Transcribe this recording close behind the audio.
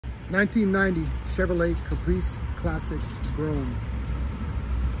1990 Chevrolet Caprice Classic Brougham.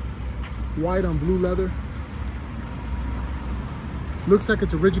 White on blue leather. Looks like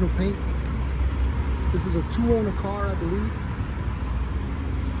it's original paint. This is a 2-owner car, I believe.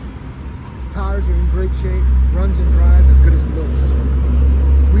 Tires are in great shape. Runs and drives as good as it looks.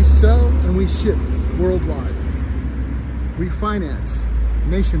 We sell and we ship worldwide. We finance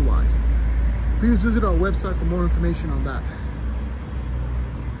nationwide. Please visit our website for more information on that.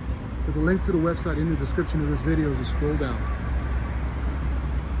 There's a link to the website in the description of this video. Just scroll down.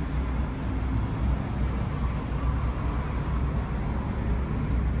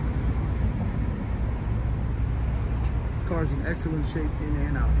 This car is in excellent shape in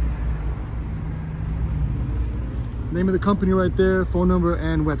and out. Name of the company right there, phone number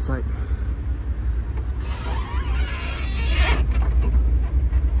and website.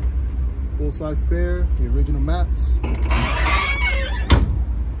 Full-size spare, the original mats.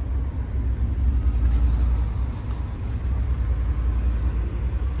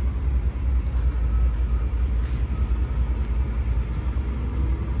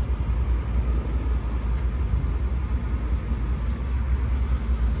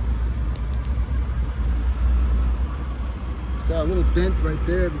 Got a little dent right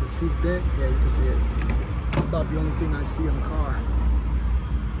there. If you can see the dent, yeah, you can see it. That's about the only thing I see on the car.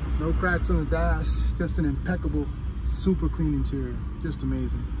 No cracks on the dash, just an impeccable, super clean interior. Just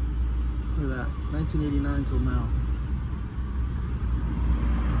amazing. Look at that, 1989 till now.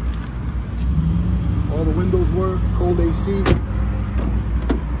 All the windows work, cold AC.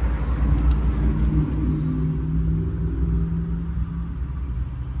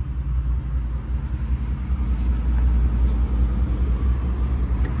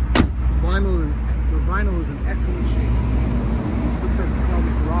 The vinyl is in excellent shape. Looks like this car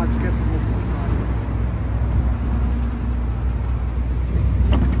was garage kept most of the time.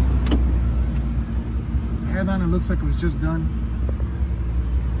 Hairline, it looks like it was just done.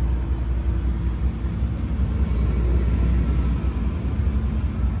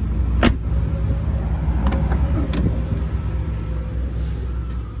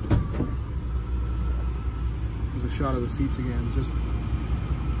 There's a shot of the seats again, just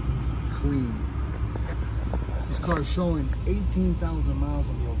clean. This car is showing 18,000 miles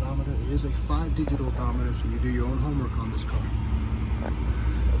on the odometer. It is a 5-digit odometer, so you do your own homework on this car.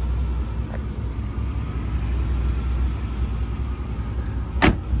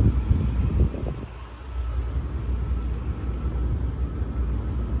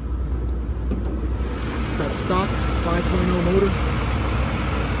 It's got a stock 5.0 motor,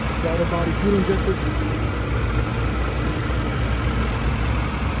 throttle body fuel injected.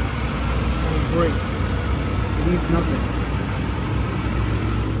 Great. It needs nothing.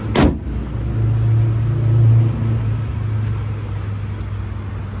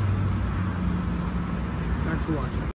 Thanks for watching.